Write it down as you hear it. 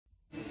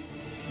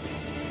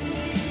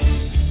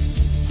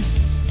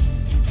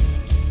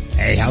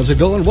how's it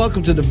going?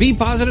 Welcome to the Be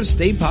Positive,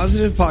 Stay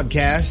Positive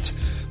podcast.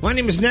 My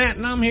name is Nat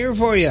and I'm here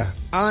for you.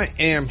 I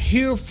am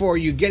here for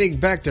you, getting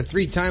back to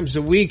 3 times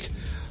a week,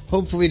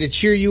 hopefully to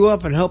cheer you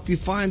up and help you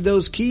find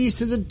those keys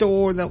to the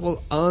door that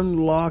will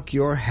unlock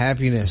your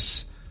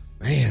happiness.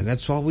 Man,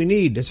 that's all we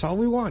need. That's all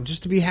we want,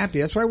 just to be happy.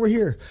 That's why we're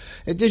here.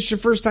 If this is your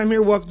first time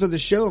here, welcome to the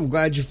show. I'm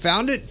glad you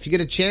found it. If you get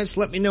a chance,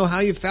 let me know how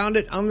you found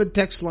it on the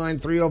text line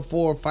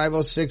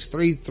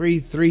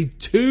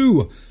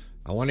 304-506-3332.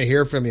 I want to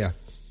hear from you.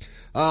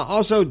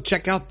 Also,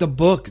 check out the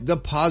book, The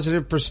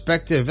Positive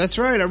Perspective. That's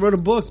right, I wrote a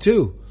book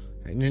too.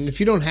 And if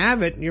you don't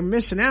have it, you're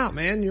missing out,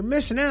 man. You're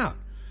missing out.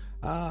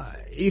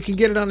 You can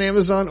get it on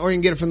Amazon or you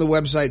can get it from the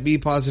website,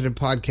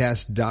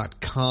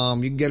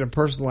 bepositivepodcast.com. You can get a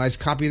personalized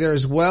copy there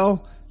as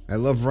well. I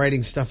love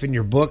writing stuff in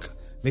your book.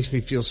 Makes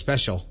me feel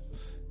special.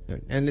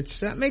 And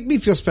it's, make me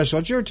feel special.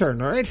 It's your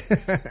turn, alright?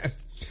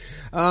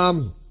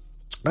 I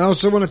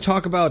also want to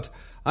talk about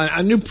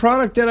a new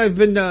product that I've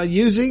been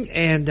using,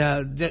 and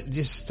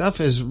this stuff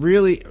is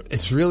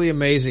really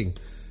amazing.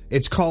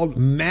 It's called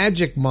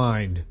Magic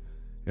Mind.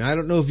 And I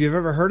don't know if you've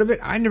ever heard of it.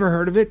 I never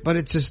heard of it, but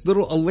it's this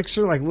little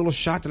elixir, like little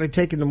shot that I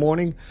take in the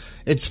morning.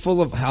 It's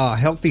full of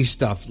healthy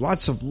stuff.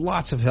 Lots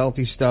of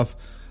healthy stuff.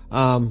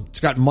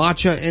 It's got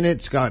matcha in it.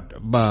 It's got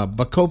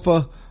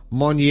Bacopa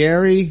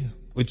Monnieri,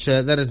 which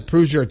that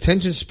improves your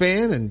attention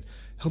span and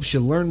helps you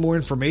learn more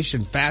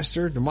information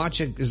faster. The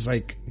matcha is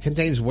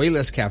contains way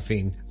less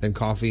caffeine than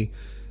coffee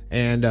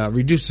and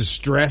reduces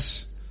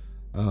stress.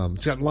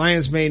 It's got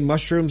lion's mane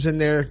mushrooms in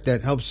there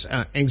that helps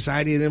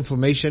anxiety and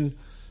inflammation.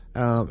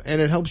 And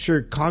it helps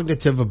your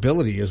cognitive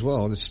ability as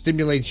well. It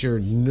stimulates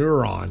your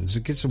neurons.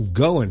 It gets them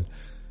going,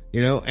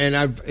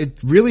 and it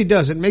really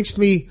does. It makes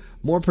me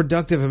more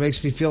productive. It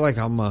makes me feel like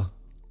I'm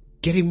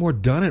getting more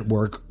done at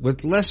work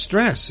with less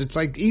stress. It's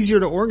easier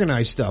to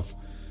organize stuff,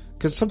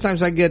 because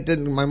sometimes I get that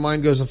my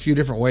mind goes a few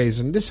different ways,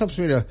 and this helps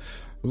me to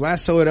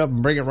lasso it up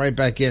and bring it right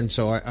back in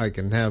so I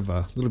can have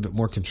a little bit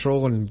more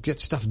control and get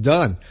stuff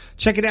done.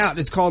 Check it out.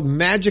 It's called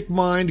Magic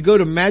Mind. Go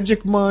to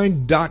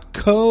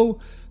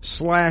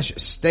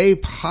magicmind.co/stay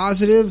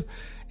positive.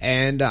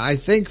 And I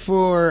think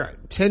for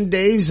 10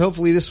 days,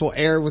 hopefully this will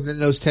air within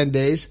those 10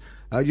 days,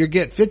 you'll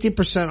get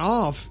 50%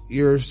 off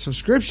your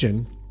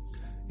subscription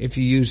if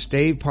you use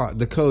the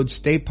code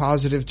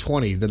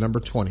STAYPOSITIVE20, the number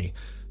 20.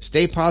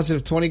 Stay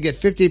Positive 20,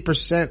 get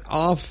 50%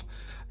 off,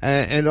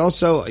 and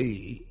also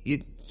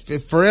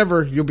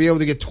forever you'll be able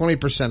to get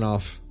 20%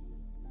 off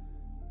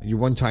your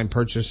one-time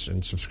purchase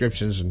and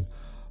subscriptions and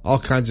all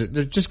kinds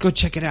of. Just go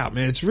check it out,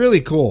 man. It's really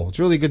cool. It's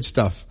really good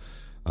stuff.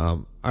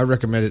 I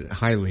recommend it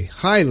highly.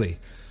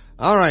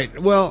 All right.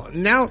 Well,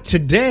 now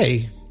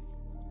today,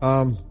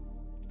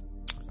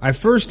 I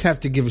first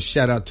have to give a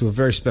shout out to a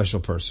very special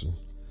person.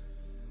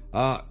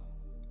 I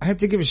have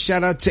to give a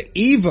shout out to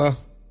Eva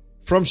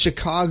from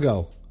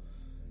Chicago.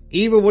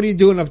 Eva, what are you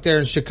doing up there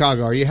in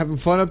Chicago? Are you having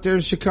fun up there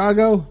in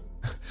Chicago?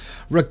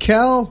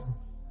 Raquel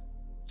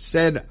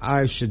said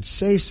I should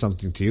say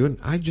something to you, and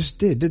I just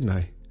did, didn't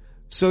I?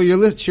 So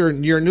you're a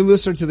new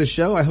listener to the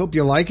show. I hope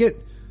you like it.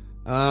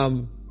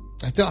 I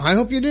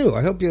hope you do.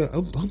 I hope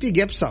you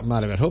get something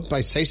out of it. I hope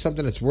I say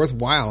something that's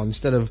worthwhile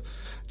instead of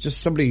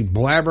just somebody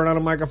blabbering on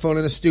a microphone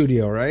in a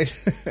studio, right?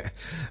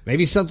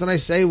 Maybe something I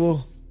say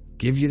will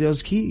give you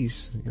those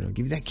keys,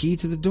 give you that key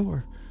to the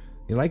door.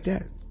 You like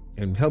that?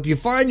 And help you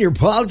find your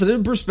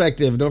positive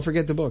perspective. Don't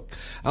forget the book.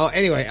 Oh,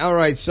 anyway. All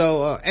right.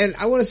 So, and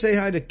I want to say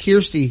hi to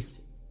Kirsty,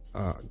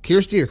 or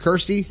Kirsty. I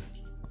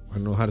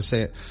don't know how to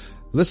say it.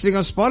 Listening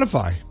on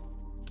Spotify.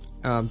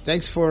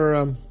 Thanks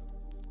for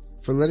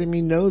letting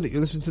me know that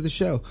you listen to the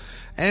show.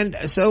 And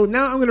so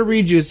now I'm going to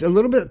read you. It's a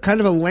little bit kind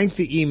of a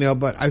lengthy email,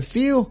 but I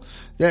feel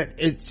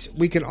that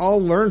we can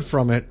all learn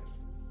from it,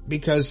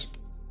 because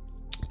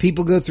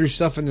people go through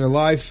stuff in their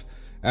life,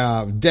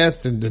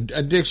 death and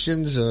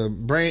addictions,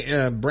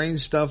 brain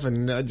stuff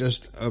and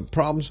just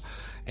problems,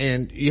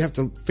 and you have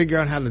to figure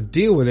out how to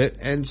deal with it,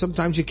 and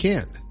sometimes you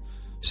can't.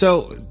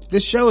 So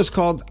this show is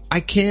called I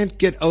Can't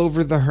Get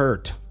Over the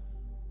Hurt.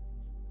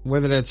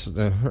 Whether that's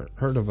the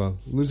hurt of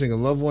losing a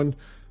loved one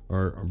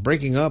or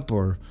breaking up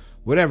or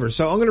whatever.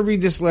 So I'm going to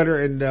read this letter,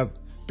 and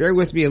bear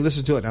with me and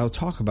listen to it, and I'll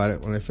talk about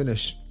it when I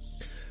finish.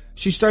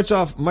 She starts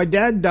off, my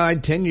dad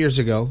died 10 years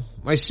ago,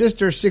 my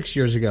sister 6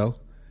 years ago,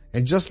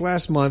 and just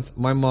last month,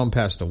 my mom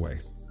passed away.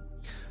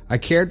 I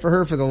cared for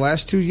her for the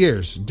last 2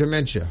 years.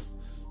 Dementia.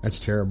 That's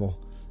terrible.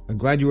 I'm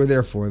glad you were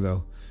there for her,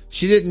 though.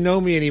 She didn't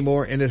know me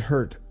anymore, and it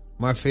hurt.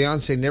 My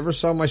fiancé never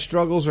saw my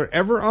struggles or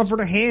ever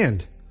offered a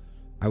hand.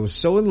 I was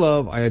so in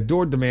love, I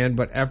adored the man,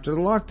 but after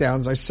the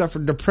lockdowns, I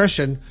suffered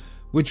depression,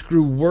 which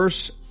grew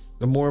worse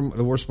the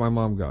worse my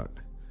mom got.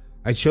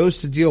 I chose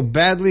to deal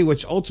badly,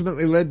 which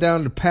ultimately led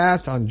down the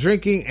path on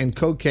drinking and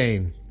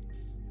cocaine.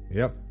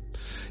 Yep.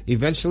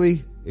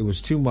 Eventually, it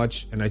was too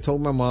much, and I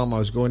told my mom I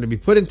was going to be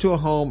put into a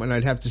home, and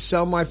I'd have to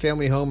sell my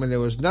family home, and there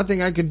was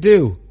nothing I could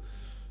do.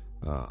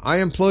 I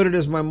imploded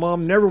as my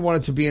mom never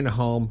wanted to be in a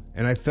home,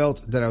 and I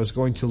felt that I was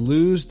going to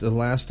lose the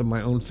last of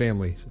my own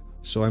family.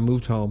 So I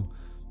moved home.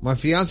 My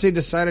fiancé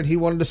decided he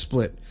wanted to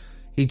split.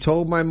 He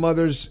told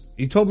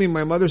me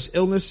my mother's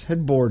illness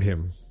had bored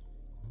him.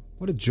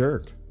 What a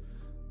jerk.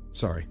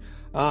 Sorry.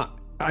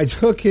 I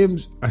took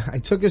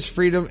his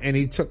freedom, and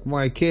he took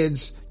my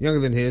kids, younger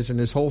than his, and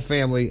his whole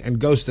family, and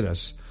ghosted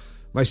us.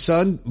 My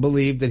son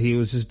believed that he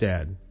was his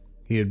dad.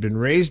 He had been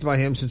raised by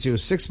him since he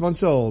was 6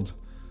 months old.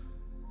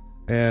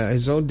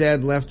 His own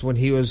dad left when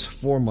he was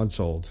 4 months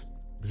old.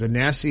 He was a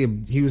nasty,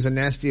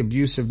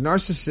 abusive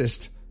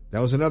narcissist. That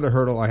was another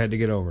hurdle I had to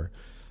get over.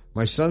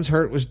 My son's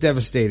hurt was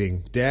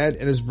devastating. Dad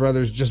and his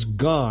brothers just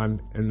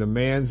gone, and the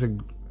man's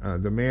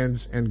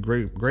and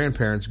great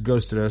grandparents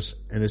ghosted us,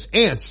 and his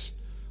aunts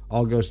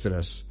all ghosted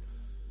us.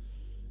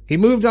 He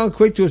moved on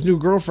quick to his new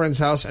girlfriend's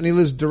house, and he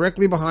lives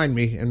directly behind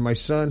me, and my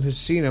son has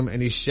seen him,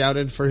 and he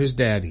shouted for his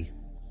daddy.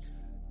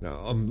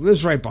 Now,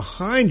 lives right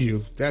behind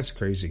you? That's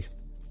crazy.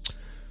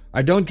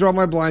 I don't draw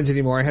my blinds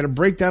anymore. I had a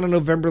breakdown in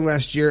November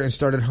last year and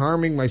started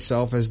harming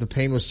myself as the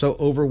pain was so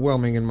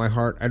overwhelming in my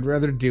heart. I'd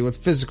rather deal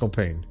with physical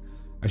pain.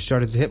 I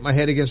started to hit my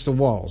head against the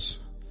walls.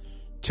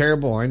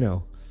 Terrible, I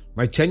know.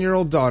 My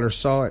 10-year-old daughter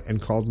saw it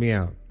and called me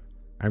out.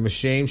 I'm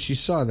ashamed she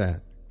saw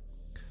that.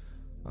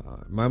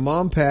 My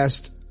mom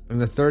passed on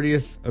the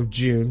 30th of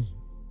June.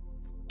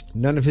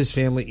 None of his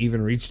family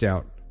even reached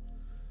out.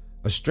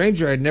 A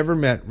stranger I'd never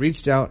met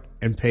reached out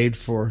and paid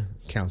for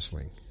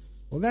counseling.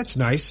 Well, that's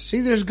nice.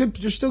 See, there's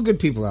still good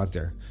people out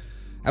there.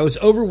 I was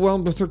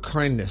overwhelmed with her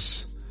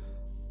kindness.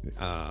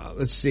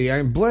 Let's see.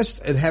 I'm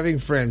blessed at having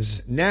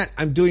friends. Nat,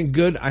 I'm doing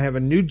good. I have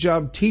a new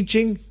job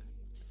teaching.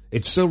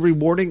 It's so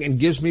rewarding and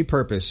gives me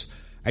purpose.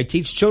 I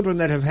teach children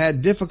that have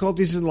had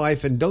difficulties in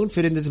life and don't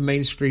fit into the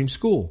mainstream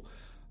school.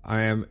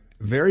 I am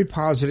very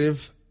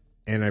positive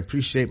and I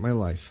appreciate my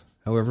life.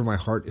 However, my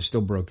heart is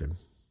still broken.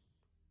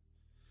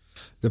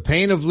 The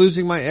pain of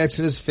losing my ex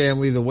and his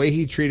family, the way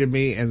he treated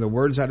me, and the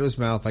words out of his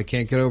mouth, I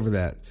can't get over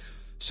that.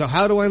 So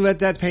how do I let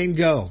that pain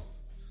go?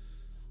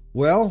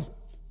 Well,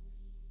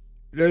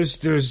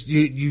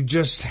 you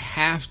just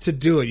have to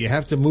do it. You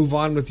have to move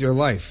on with your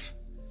life.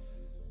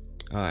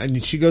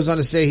 And she goes on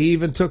to say he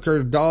even took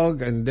her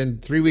dog and then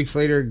 3 weeks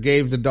later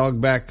gave the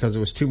dog back because it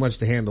was too much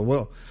to handle.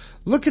 Well,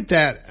 look at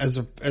that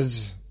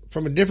as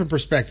from a different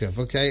perspective.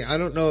 Okay. I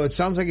don't know. It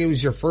sounds like it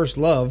was your first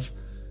love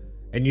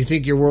and you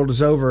think your world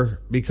is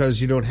over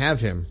because you don't have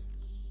him.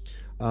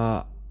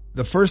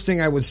 The first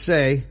thing I would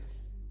say,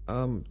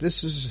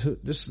 this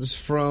is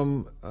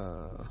from,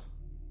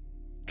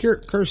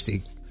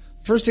 Kirsty.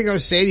 First thing I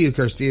would say to you,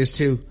 Kirsty, is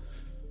to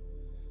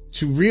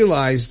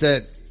realize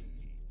that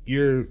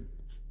you're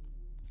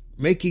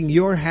making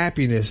your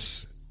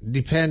happiness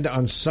depend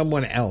on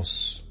someone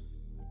else.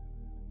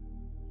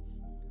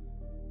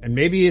 And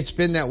maybe it's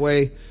been that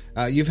way.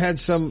 You've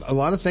had a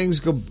lot of things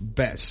go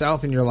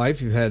south in your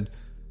life. You've had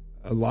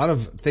a lot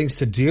of things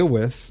to deal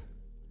with,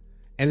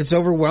 and it's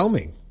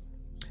overwhelming.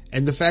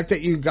 And the fact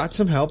that you got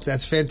some help,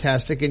 that's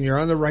fantastic, and you're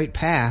on the right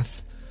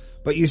path,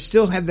 but you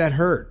still have that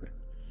hurt.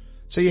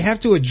 So you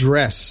have to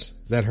address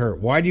that hurt.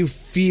 Why do you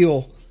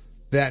feel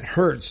that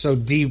hurt so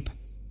deep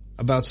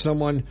about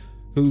someone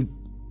who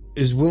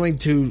is willing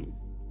to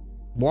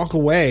walk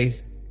away,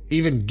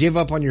 even give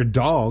up on your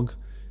dog,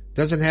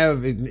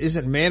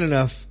 isn't man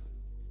enough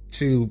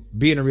to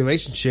be in a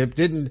relationship,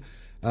 didn't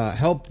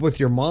help with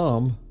your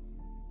mom?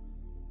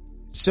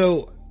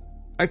 So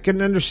I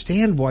can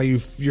understand why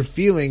you're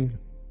feeling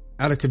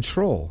out of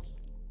control.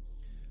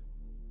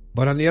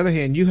 But on the other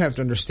hand, you have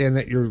to understand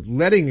that you're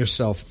letting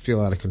yourself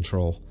feel out of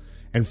control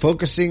and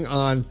focusing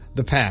on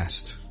the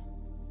past.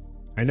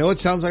 I know it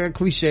sounds like a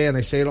cliche and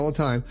I say it all the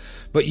time,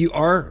 but you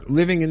are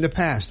living in the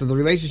past. Of the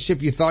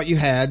relationship you thought you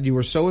had, you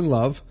were so in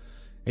love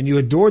and you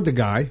adored the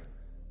guy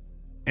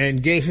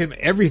and gave him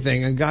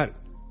everything and got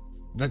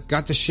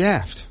the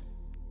shaft.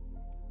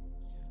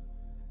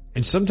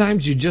 And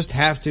sometimes you just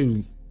have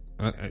to,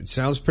 it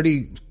sounds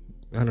pretty,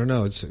 I don't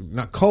know, it's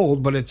not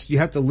cold, but you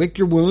have to lick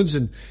your wounds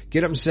and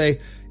get up and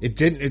say,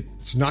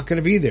 it's not going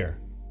to be there.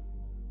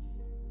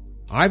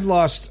 I've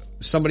lost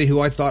somebody who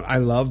I thought I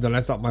loved and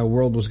I thought my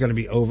world was going to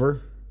be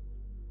over.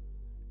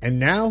 And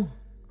now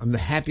I'm the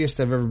happiest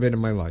I've ever been in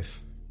my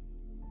life.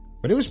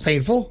 But it was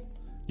painful.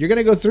 You're going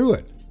to go through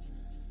it.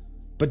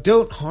 But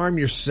don't harm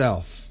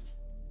yourself.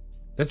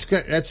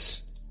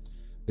 That's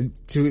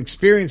to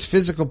experience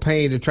physical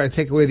pain, to try to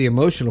take away the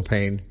emotional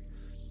pain.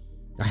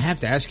 I have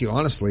to ask you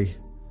honestly,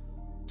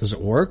 does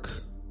it work?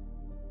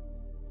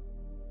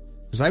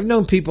 Because I've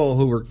known people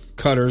who were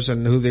cutters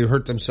and who they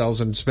hurt themselves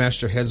and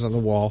smashed their heads on the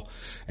wall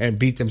and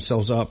beat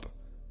themselves up.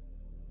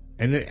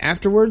 And then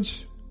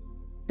afterwards,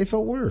 they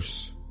felt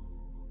worse.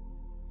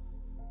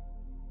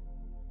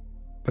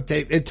 But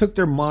it took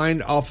their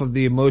mind off of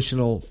the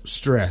emotional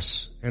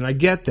stress. And I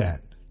get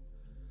that.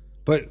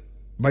 But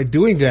by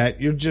doing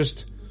that, you're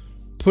just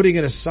putting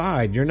it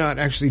aside. You're not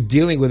actually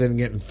dealing with it and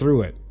getting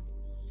through it.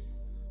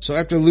 So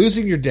after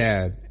losing your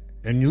dad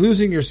and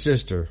losing your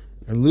sister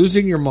and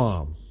losing your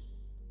mom,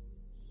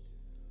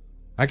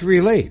 I can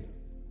relate.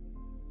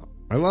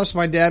 I lost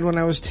my dad when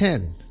I was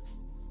 10.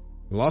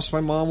 I lost my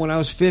mom when I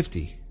was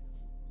 50.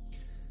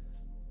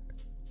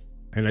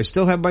 And I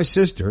still have my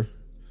sister,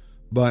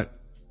 but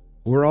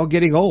we're all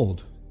getting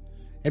old.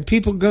 And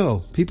people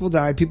go, people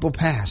die, people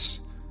pass.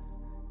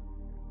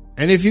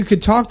 And if you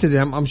could talk to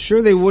them, I'm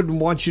sure they wouldn't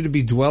want you to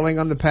be dwelling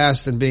on the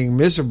past and being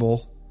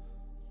miserable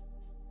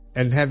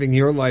and having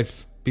your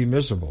life be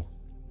miserable.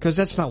 Because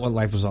that's not what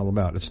life is all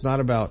about. It's not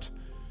about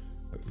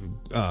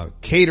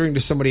catering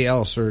to somebody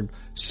else or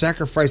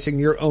sacrificing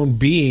your own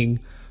being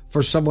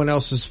for someone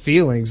else's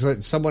feelings.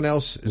 That someone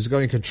else is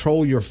going to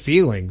control your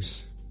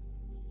feelings.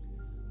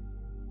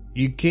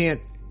 You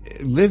can't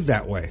live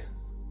that way.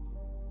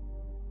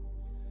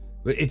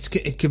 But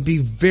it can be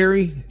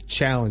very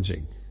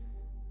challenging.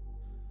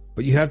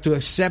 But you have to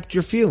accept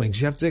your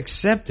feelings. You have to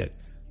accept it.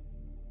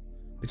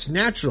 It's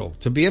natural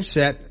to be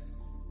upset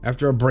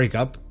after a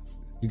breakup.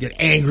 You get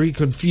angry,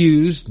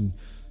 confused, and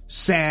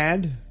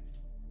sad.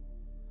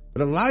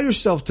 But allow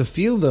yourself to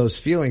feel those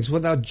feelings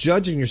without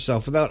judging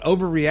yourself, without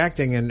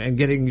overreacting and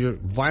getting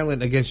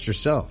violent against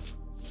yourself.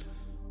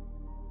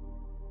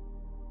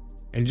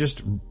 And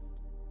just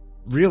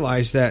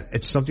realize that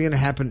it's something that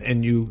happened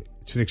and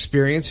it's an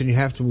experience and you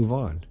have to move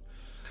on.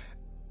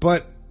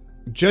 But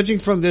judging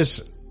from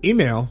this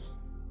email,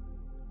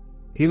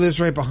 he lives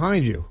right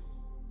behind you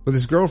with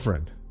his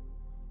girlfriend.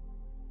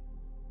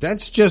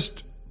 That's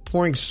just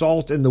pouring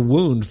salt in the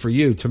wound for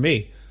you, to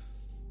me.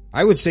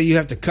 I would say you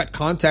have to cut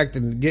contact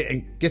and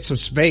get some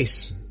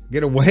space.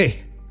 Get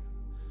away.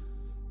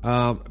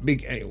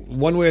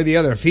 One way or the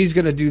other. If he's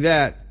going to do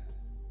that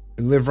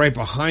and live right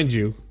behind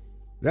you,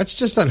 that's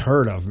just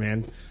unheard of,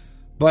 man.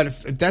 But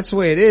if that's the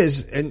way it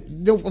is,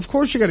 and of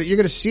course you're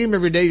gonna see him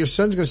every day. Your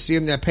son's gonna see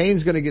him. That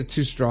pain's gonna get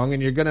too strong,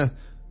 and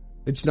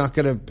it's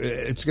gonna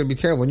be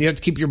terrible. And you have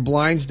to keep your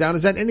blinds down.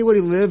 Is that any way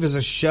to live as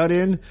a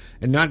shut-in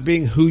and not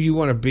being who you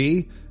want to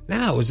be?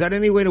 No. Is that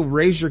any way to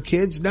raise your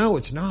kids? No,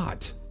 it's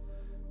not.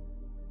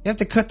 You have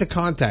to cut the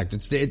contact.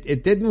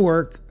 It didn't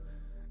work.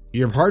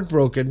 You're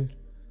heartbroken.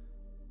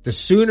 The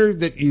sooner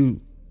that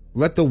you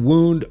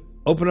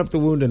open up the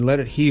wound and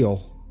let it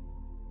heal,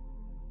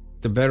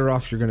 the better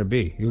off you're going to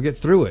be. You'll get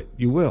through it.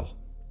 You will.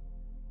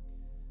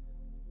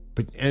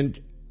 And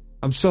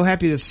I'm so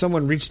happy that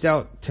someone reached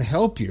out to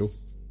help you,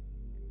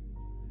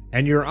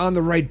 and you're on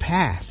the right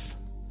path.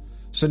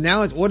 So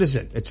now, what is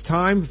it? It's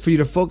time for you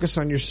to focus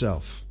on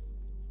yourself.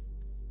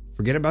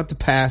 Forget about the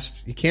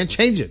past. You can't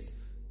change it.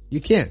 You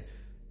can't.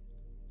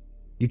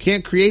 You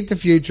can't create the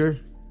future.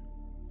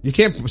 You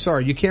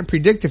can't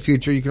predict the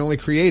future. You can only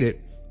create it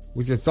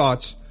with your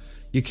thoughts.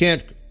 You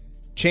can't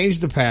change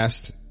the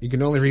past. You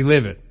can only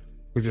relive it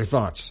with your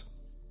thoughts.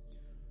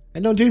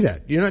 And don't do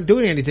that. You're not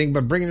doing anything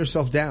but bringing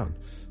yourself down.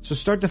 So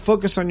start to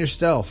focus on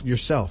yourself.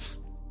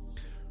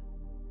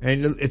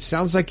 And it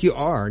sounds like you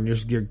are, and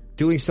you're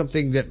doing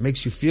something that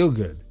makes you feel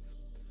good.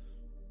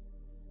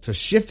 So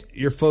shift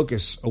your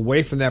focus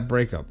away from that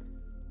breakup.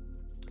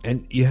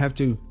 And you have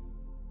to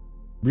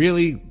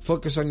really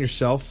focus on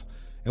yourself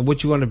and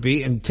what you want to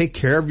be, and take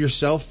care of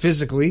yourself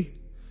physically.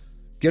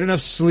 Get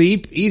enough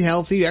sleep, eat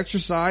healthy,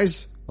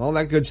 exercise, all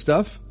that good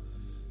stuff.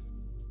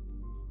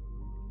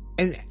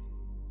 And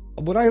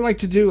what I like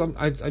to do,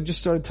 I just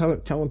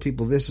started telling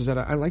people this, is that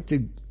I like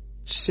to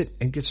sit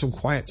and get some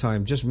quiet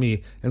time, just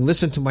me, and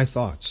listen to my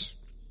thoughts.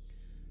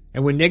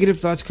 And when negative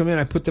thoughts come in,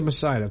 I put them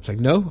aside. I'm like,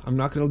 no, I'm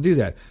not going to do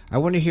that. I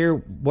want to hear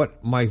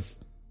what my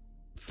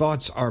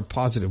thoughts are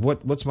positive.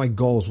 What's my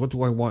goals? What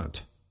do I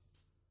want?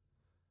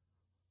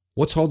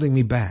 What's holding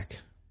me back?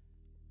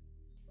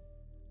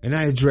 And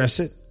I address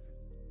it,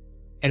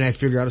 and I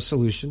figure out a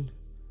solution,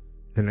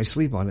 and I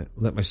sleep on it,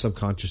 let my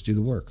subconscious do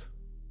the work.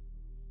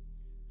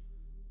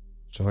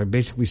 So I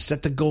basically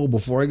set the goal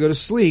before I go to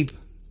sleep,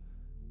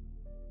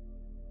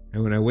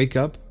 and when I wake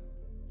up,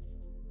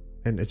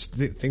 and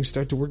things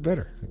start to work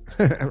better,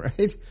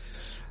 right?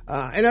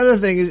 Another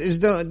thing is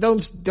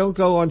don't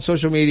go on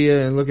social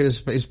media and look at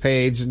his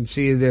page and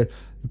see the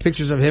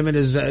pictures of him and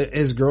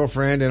his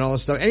girlfriend and all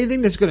this stuff.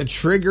 Anything that's going to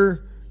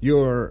trigger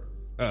your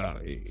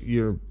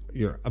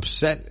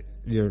upset,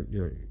 your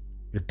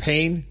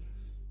pain,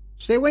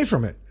 stay away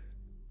from it.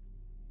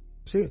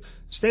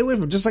 Stay away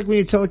from it. Just like when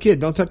you tell a kid,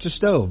 don't touch the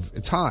stove.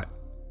 It's hot.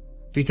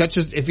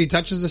 If he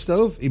touches the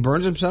stove, he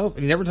burns himself,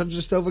 and he never touches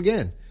the stove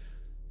again.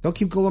 Don't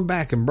keep going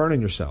back and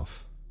burning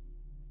yourself.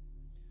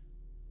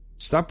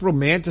 Stop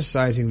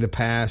romanticizing the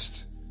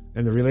past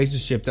and the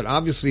relationship that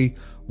obviously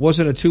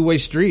wasn't a two-way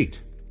street.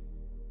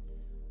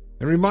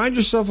 And remind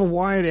yourself of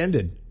why it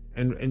ended,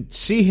 and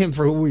see him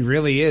for who he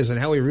really is and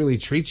how he really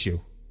treats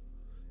you.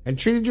 And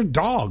treated your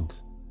dog.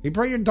 He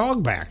brought your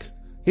dog back.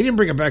 He didn't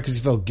bring it back because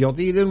he felt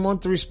guilty. He didn't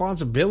want the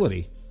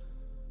responsibility.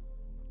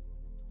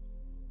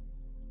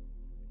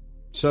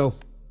 So,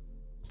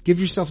 give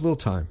yourself a little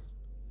time.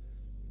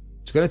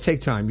 It's going to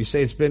take time. You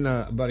say it's been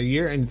about a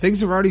year, and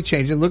things have already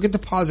changed. And look at the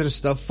positive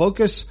stuff.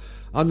 Focus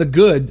on the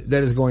good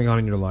that is going on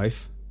in your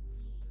life.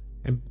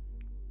 And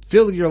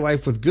fill your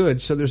life with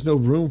good, so there's no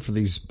room for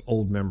these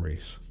old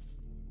memories.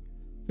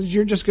 Because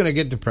you're just going to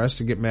get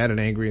depressed and get mad and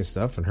angry and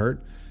stuff and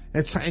hurt.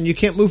 And you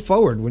can't move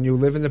forward when you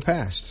live in the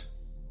past.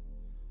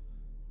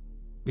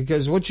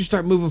 Because once you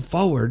start moving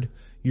forward,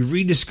 you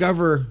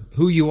rediscover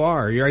who you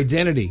are, your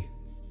identity.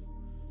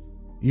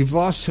 You've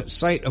lost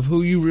sight of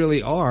who you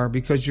really are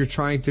because you're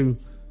trying to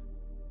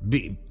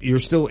you're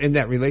still in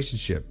that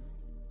relationship.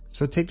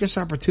 So take this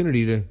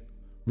opportunity to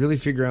really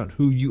figure out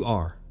who you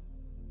are.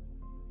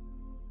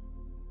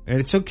 And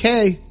it's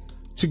okay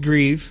to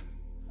grieve.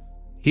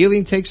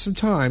 Healing takes some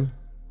time,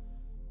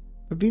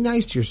 but be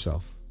nice to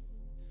yourself.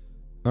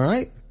 All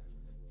right?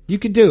 You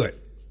can do it.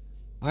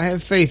 I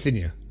have faith in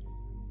you.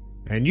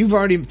 And you've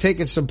already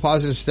taken some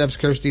positive steps,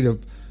 Kirsty,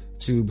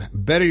 to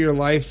better your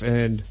life,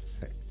 and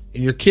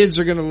your kids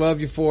are going to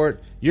love you for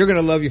it. You're going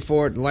to love you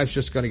for it, and life's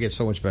just going to get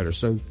so much better.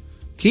 So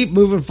keep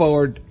moving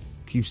forward.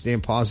 Keep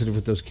staying positive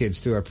with those kids,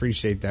 too. I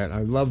appreciate that. I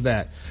love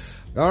that.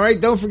 All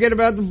right, don't forget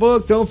about the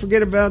book. Don't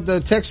forget about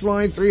the text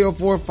line,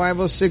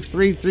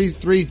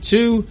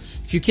 304-506-3332.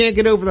 If you can't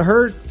get over the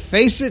hurt,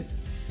 face it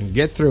and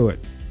get through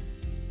it.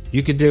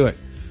 You can do it.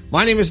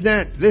 My name is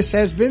Nat. This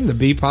has been the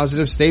Be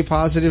Positive, Stay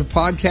Positive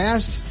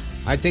podcast.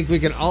 I think we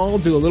can all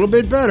do a little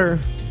bit better.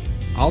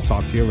 I'll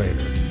talk to you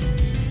later.